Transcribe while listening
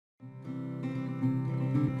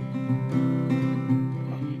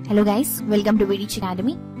Hello guys, welcome to Matrices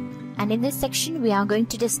Academy, and in this section we are going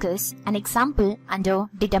to discuss an example under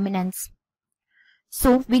determinants.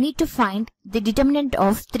 So we need to find the determinant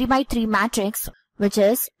of 3 by 3 matrix which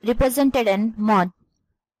is represented in mod.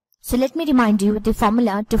 So let me remind you the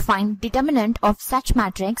formula to find determinant of such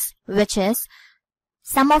matrix, which is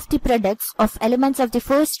sum of the products of elements of the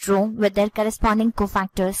first row with their corresponding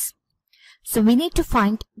cofactors. So we need to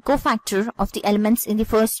find cofactor of the elements in the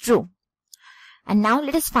first row. And now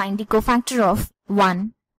let us find the cofactor of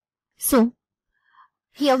 1. So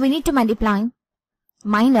here we need to multiply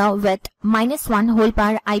minor with -1 whole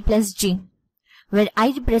power I plus j, where I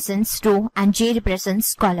represents row and j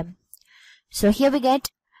represents column. So here we get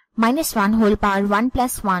 -1 whole power 1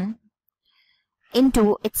 plus 1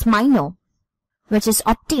 into its minor, which is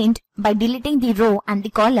obtained by deleting the row and the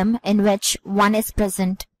column in which 1 is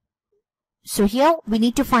present. So here we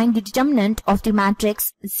need to find the determinant of the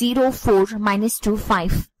matrix 0, 4, -2,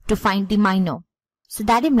 5 to find the minor. So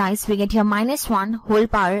that implies we get here -1 whole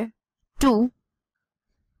power 2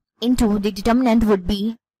 into the determinant would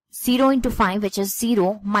be 0 into 5, which is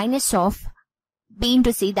 0, minus of b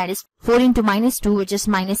into c, that is 4 into -2, which is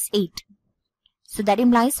 -8. So that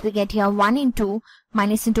implies we get here 1 into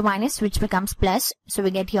minus, which becomes plus. So we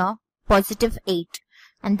get here positive 8.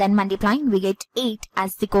 And then multiplying, we get 8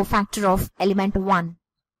 as the cofactor of element 1.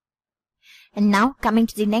 And now coming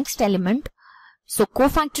to the next element. So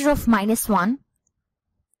cofactor of -1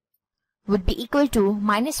 would be equal to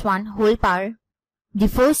 -1 whole power the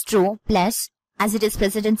first row plus, as it is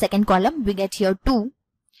present in second column, we get here 2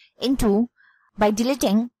 into, by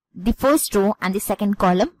deleting the first row and the second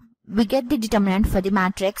column, we get the determinant for the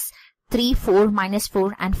matrix 3, 4,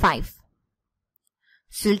 -4 and 5.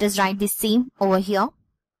 So let us write the same over here.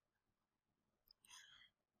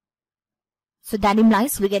 So that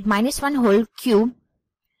implies we get -1 whole cube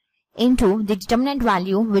into the determinant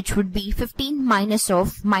value, which would be 15 minus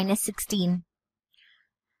of -16.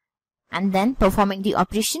 And then performing the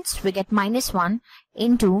operations, we get -1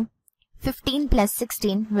 into 15 plus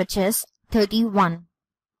 16, which is 31.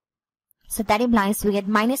 So that implies we get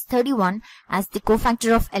 -31 as the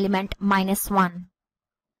cofactor of element -1.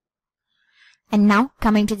 And now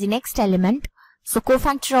coming to the next element. So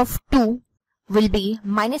cofactor of 2 will be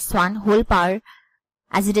 -1 whole power,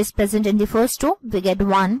 as it is present in the first row, we get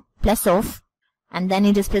 1 plus of, and then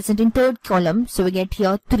it is present in third column, so we get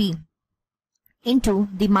here 3 into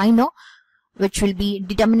the minor, which will be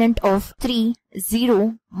determinant of 3,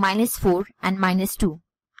 0, -4 and -2.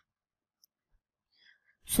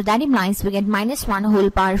 So that implies we get -1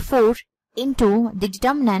 whole power 4 into the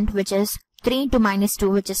determinant, which is 3 into -2,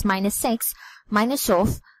 which is -6, minus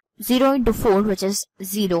of 0 into 4, which is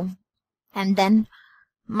 0. And then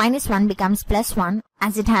 -1 becomes +1,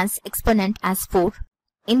 as it has exponent as 4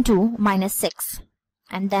 into -6.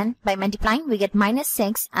 And then by multiplying, we get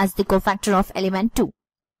 -6 as the cofactor of element 2.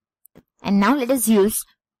 And now let us use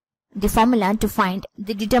the formula to find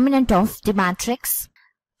the determinant of the matrix.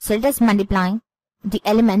 So let us multiply the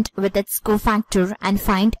element with its cofactor and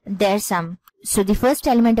find their sum. So the first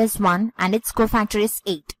element is 1 and its cofactor is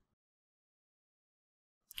 8.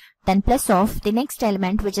 Then plus of the next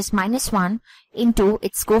element, which is -1 into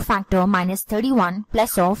its cofactor -31,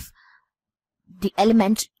 plus of the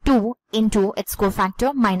element 2 into its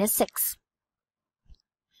cofactor -6.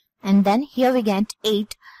 And then here we get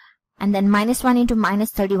 8, and then -1 into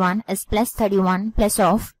 -31 is +31, plus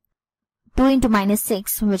of 2 into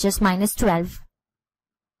 -6, which is -12.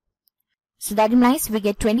 So that implies we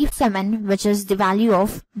get 27, which is the value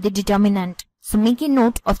of the determinant. So make a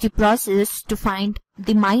note of the process to find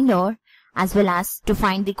the minor as well as to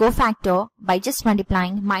find the cofactor by just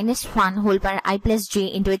multiplying -1 whole power I plus j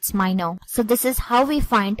into its minor. So this is how we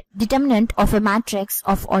find determinant of a matrix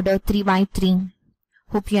of order 3 by 3.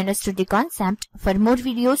 Hope you understood the concept. For more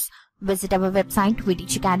videos, visit our website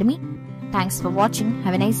Matrices Academy. Thanks for watching.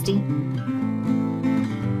 Have a nice day.